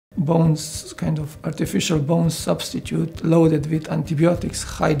bones, kind of artificial bone substitute loaded with antibiotics,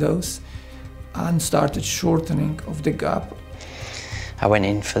 high dose, and started shortening of the gap. I went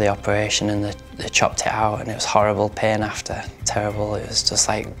in for the operation and they chopped it out, and it was horrible pain after, terrible. It was just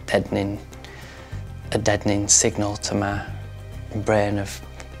like a deadening signal to my brain of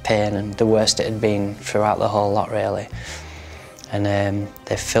pain, and the worst it had been throughout the whole lot really. And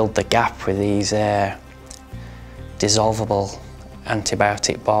they filled the gap with these dissolvable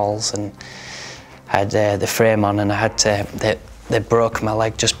antibiotic balls, and I had the frame on, and I had to, they broke my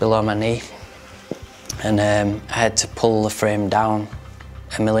leg just below my knee, and I had to pull the frame down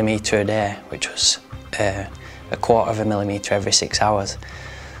 1 millimetre a day, which was a 1/4 millimetre every 6 hours.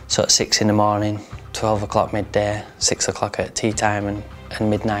 So at 6 in the morning, 12 o'clock midday, 6 o'clock at tea time and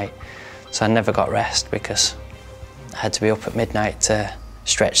midnight. So I never got rest because I had to be up at midnight to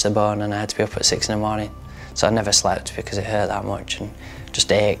stretch the bone, and I had to be up at 6 in the morning. So I never slept because it hurt that much and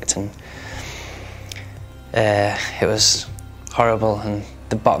just ached, and it was horrible. And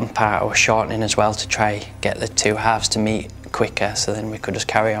the bottom part I was shortening as well to try get the two halves to meet quicker, so then we could just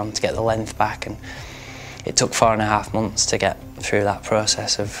carry on to get the length back. And it took 4.5 months to get through that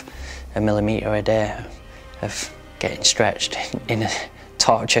process of 1 millimetre a day of getting stretched in a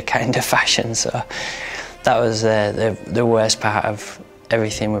torture kind of fashion. So that was the worst part of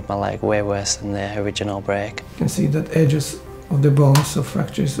everything with my leg, way worse than the original break. You can see that edges of the bones of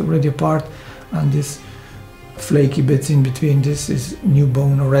fracture is already apart, and this flaky bits in between, this is new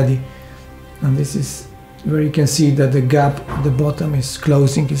bone already. And this is where you can see that the gap at the bottom is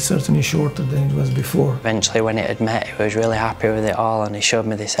closing, is certainly shorter than it was before. Eventually when it had met, he was really happy with it all, and he showed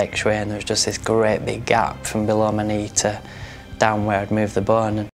me this x-ray, and there was just this great big gap from below my knee to down where I'd moved the bone.